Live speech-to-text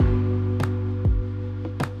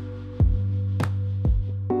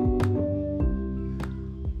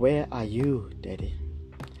Where are you, Daddy?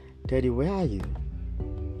 Daddy, where are you?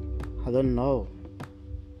 I don't know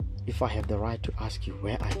if I have the right to ask you,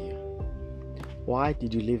 where are you? Why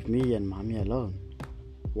did you leave me and Mommy alone?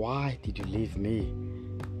 Why did you leave me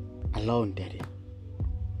alone, Daddy?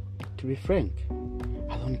 To be frank,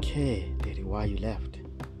 I don't care, Daddy, why you left.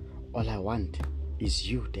 All I want is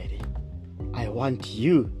you, Daddy. I want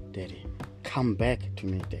you, Daddy. Come back to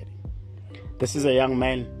me, Daddy. This is a young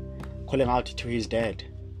man calling out to his dad.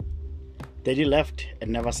 Daddy left and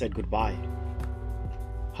never said goodbye.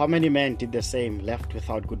 How many men did the same, left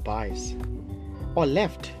without goodbyes? Or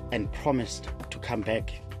left and promised to come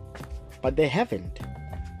back, but they haven't,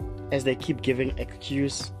 as they keep giving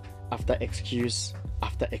excuse after excuse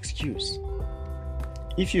after excuse.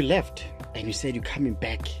 If you left and you said you're coming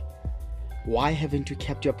back, why haven't you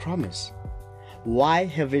kept your promise? Why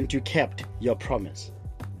haven't you kept your promise?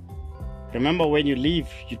 Remember, when you leave,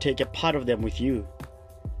 you take a part of them with you.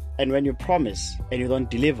 And when you promise and you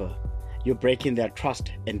don't deliver, you're breaking their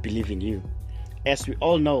trust and belief in you. As we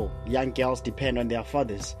all know, young girls depend on their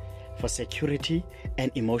fathers for security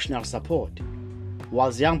and emotional support,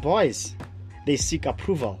 whilst young boys, they seek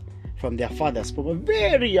approval from their fathers from a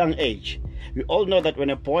very young age. We all know that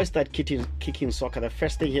when a boy starts kicking soccer, the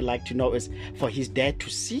first thing he likes to know is for his dad to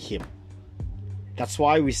see him. That's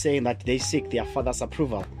why we're saying that they seek their father's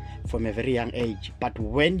approval from a very young age. But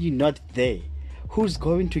when you're not there, who's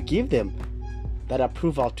going to give them that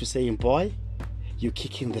approval to saying, boy, you're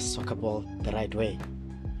kicking the soccer ball the right way?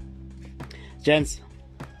 Gents,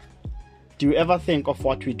 do you ever think of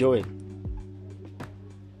what we're doing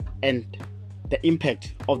and the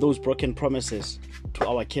impact of those broken promises to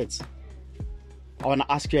our kids? I want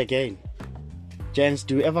to ask you again, gents,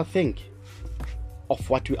 do you ever think of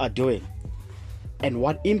what we are doing and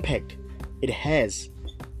what impact it has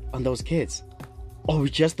on those kids? Or we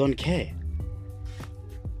just don't care?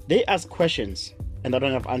 They ask questions and they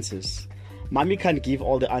don't have answers. Mommy can't give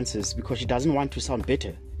all the answers because she doesn't want to sound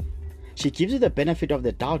bitter. She gives you the benefit of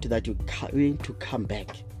the doubt that you're going to come back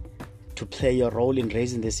to play your role in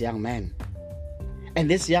raising this young man.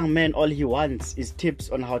 And this young man, all he wants is tips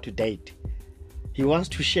on how to date. He wants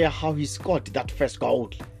to share how he scored that first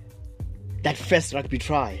goal, that first rugby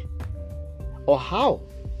try, or how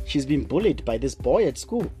she's been bullied by this boy at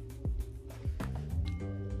school.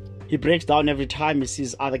 He breaks down every time he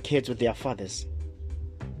sees other kids with their fathers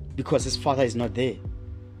because his father is not there.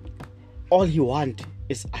 All he wants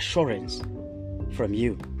is assurance from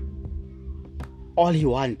you. All he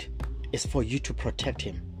wants is for you to protect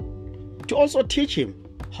him, to also teach him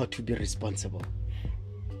how to be responsible.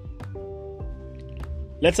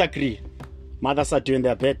 Let's agree, mothers are doing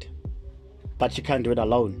their bit, but she can't do it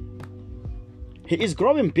alone. He is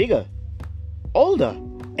growing bigger, older,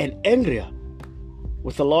 and angrier,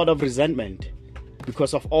 with a lot of resentment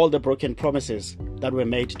because of all the broken promises that were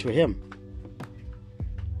made to him.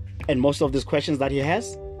 And most of these questions that he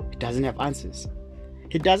has, he doesn't have answers.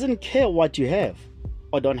 He doesn't care what you have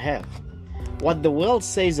or don't have, what the world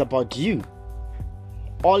says about you.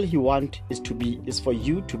 All he wants is for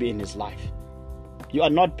you to be in his life. You are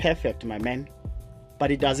not perfect, my man, but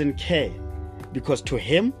he doesn't care, because to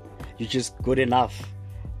him, you're just good enough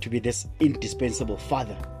to be this indispensable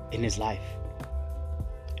father in his life.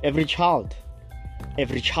 Every child,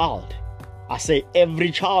 I say every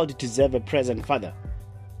child deserves a present father.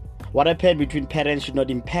 What happened between parents should not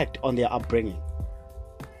impact on their upbringing.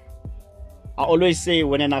 I always say,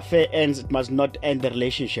 when an affair ends, it must not end the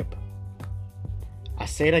relationship. I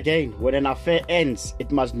say it again, when an affair ends,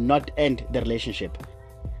 it must not end the relationship.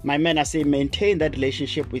 My man, I say, maintain that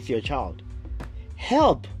relationship with your child.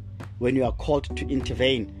 Help when you are called to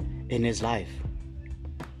intervene in his life.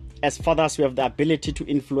 As fathers, we have the ability to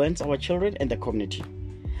influence our children and the community.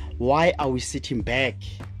 Why are we sitting back?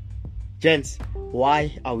 Gents,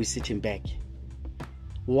 why are we sitting back?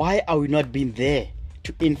 Why are we not being there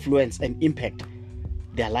to influence and impact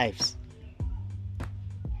their lives?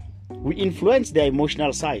 We influence their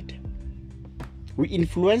emotional side. We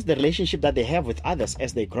influence the relationship that they have with others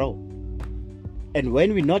as they grow. And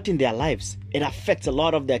when we're not in their lives, it affects a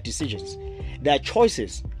lot of their decisions, their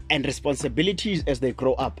choices, and responsibilities as they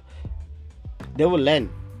grow up. They will learn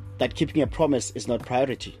that keeping a promise is not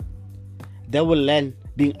priority. They will learn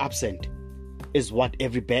being absent is what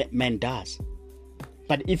every man does.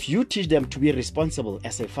 But if you teach them to be responsible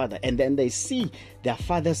as a father, and then they see their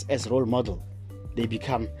fathers as role model, they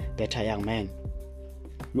become better young men.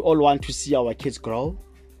 We all want to see our kids grow.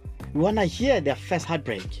 We want to hear their first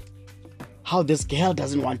heartbreak, how this girl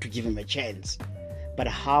doesn't want to give him a chance. But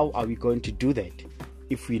how are we going to do that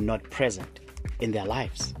if we're not present in their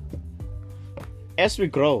lives? As we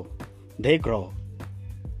grow, they grow.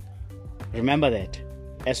 Remember that.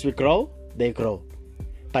 As we grow, they grow.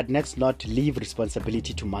 But let's not leave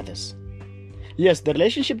responsibility to mothers. Yes, the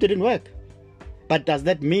relationship didn't work. But does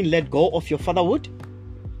that mean let go of your fatherhood?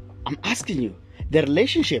 I'm asking you. The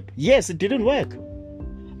relationship, yes, it didn't work.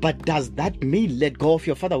 But does that mean let go of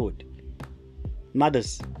your fatherhood?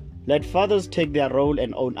 Mothers, let fathers take their role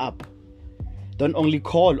and own up. Don't only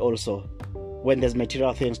call also when there's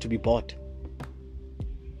material things to be bought.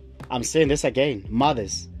 I'm saying this again.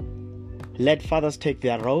 Mothers, let fathers take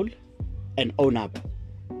their role and own up.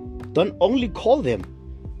 Don't only call them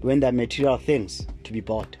when there are material things to be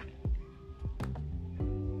bought.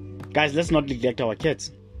 Guys, let's not neglect our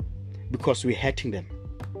kids because we're hurting them.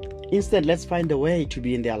 Instead, let's find a way to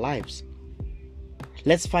be in their lives.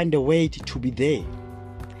 Let's find a way to be there.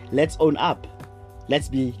 Let's own up. Let's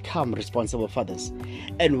become responsible fathers.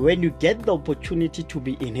 And when you get the opportunity to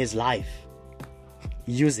be in his life,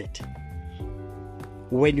 use it.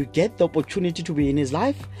 When you get the opportunity to be in his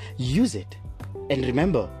life, use it. And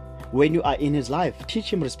remember, when you are in his life,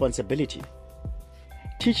 teach him responsibility.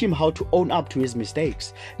 Teach him how to own up to his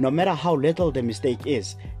mistakes. No matter how little the mistake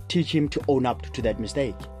is, teach him to own up to that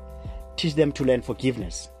mistake. Teach them to learn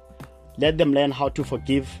forgiveness. Let them learn how to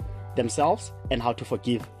forgive themselves and how to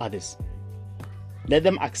forgive others. Let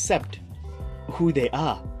them accept who they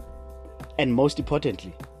are. And most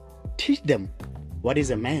importantly, teach them what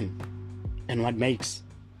is a man and what makes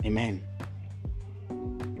a man.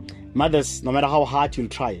 Mothers, no matter how hard you'll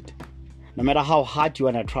try it, no matter how hard you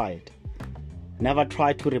want to try it, never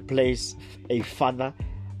try to replace a father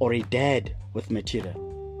or a dad with material.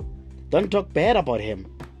 Don't talk bad about him.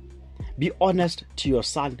 Be honest to your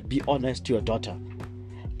son. Be honest to your daughter.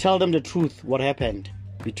 Tell them the truth, what happened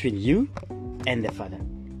between you and the father.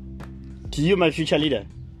 To you, my future leader,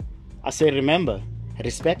 I say remember,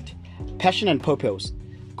 respect, passion and purpose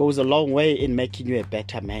goes a long way in making you a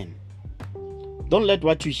better man. Don't let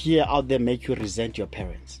what you hear out there make you resent your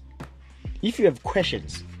parents. If you have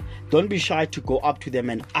questions, don't be shy to go up to them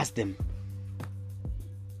and ask them.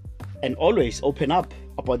 And always open up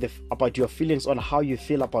about your feelings on how you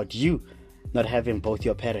feel about you not having both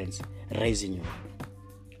your parents raising you.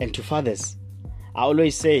 And to fathers, I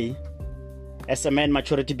always say, as a man,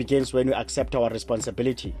 maturity begins when we accept our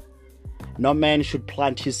responsibility. No man should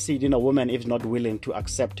plant his seed in a woman if not willing to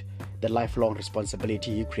accept the lifelong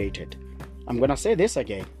responsibility he created. I'm going to say this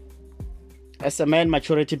again. As a man,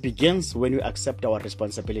 maturity begins when we accept our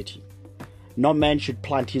responsibility. No man should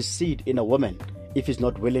plant his seed in a woman if he's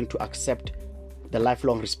not willing to accept the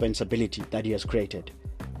lifelong responsibility that he has created.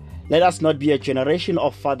 Let us not be a generation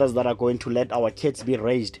of fathers that are going to let our kids be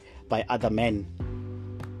raised by other men.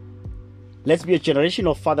 Let's be a generation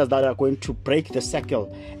of fathers that are going to break the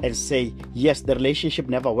cycle and say, yes, the relationship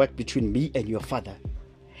never worked between me and your father.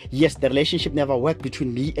 Yes, the relationship never worked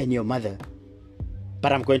between me and your mother.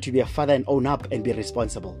 But I'm going to be a father and own up and be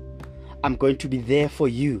responsible. I'm going to be there for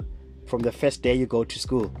you from the first day you go to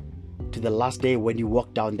school to the last day when you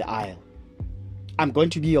walk down the aisle. I'm going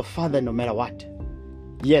to be your father no matter what.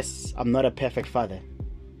 Yes, I'm not a perfect father.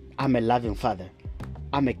 I'm a loving father.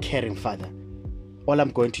 I'm a caring father. All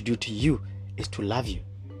I'm going to do to you is to love you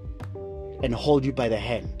and hold you by the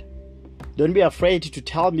hand. Don't be afraid to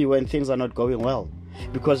tell me when things are not going well.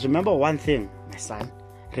 Because remember one thing, my son.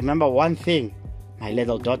 Remember one thing, my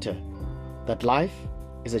little daughter. That life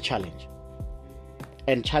is a challenge.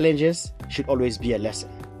 And challenges should always be a lesson.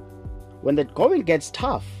 When the going gets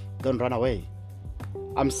tough, don't run away.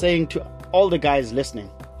 I'm saying to all the guys listening,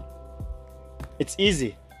 it's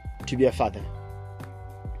easy to be a father.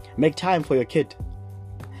 Make time for your kid.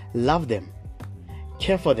 Love them.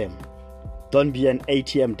 Care for them. Don't be an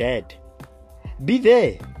ATM dad. Be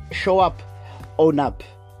there. Show up. Own up.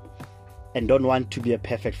 And don't want to be a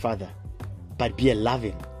perfect father, but be a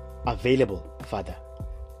loving, available father.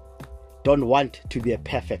 Don't want to be a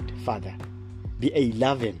perfect father. Be a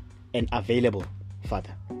loving and available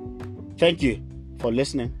father. Thank you for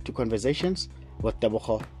listening to Conversations with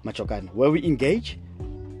Tebogo Machokane, where we engage,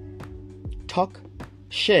 talk,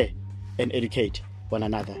 share, and educate one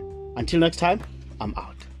another. Until next time, I'm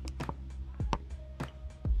out.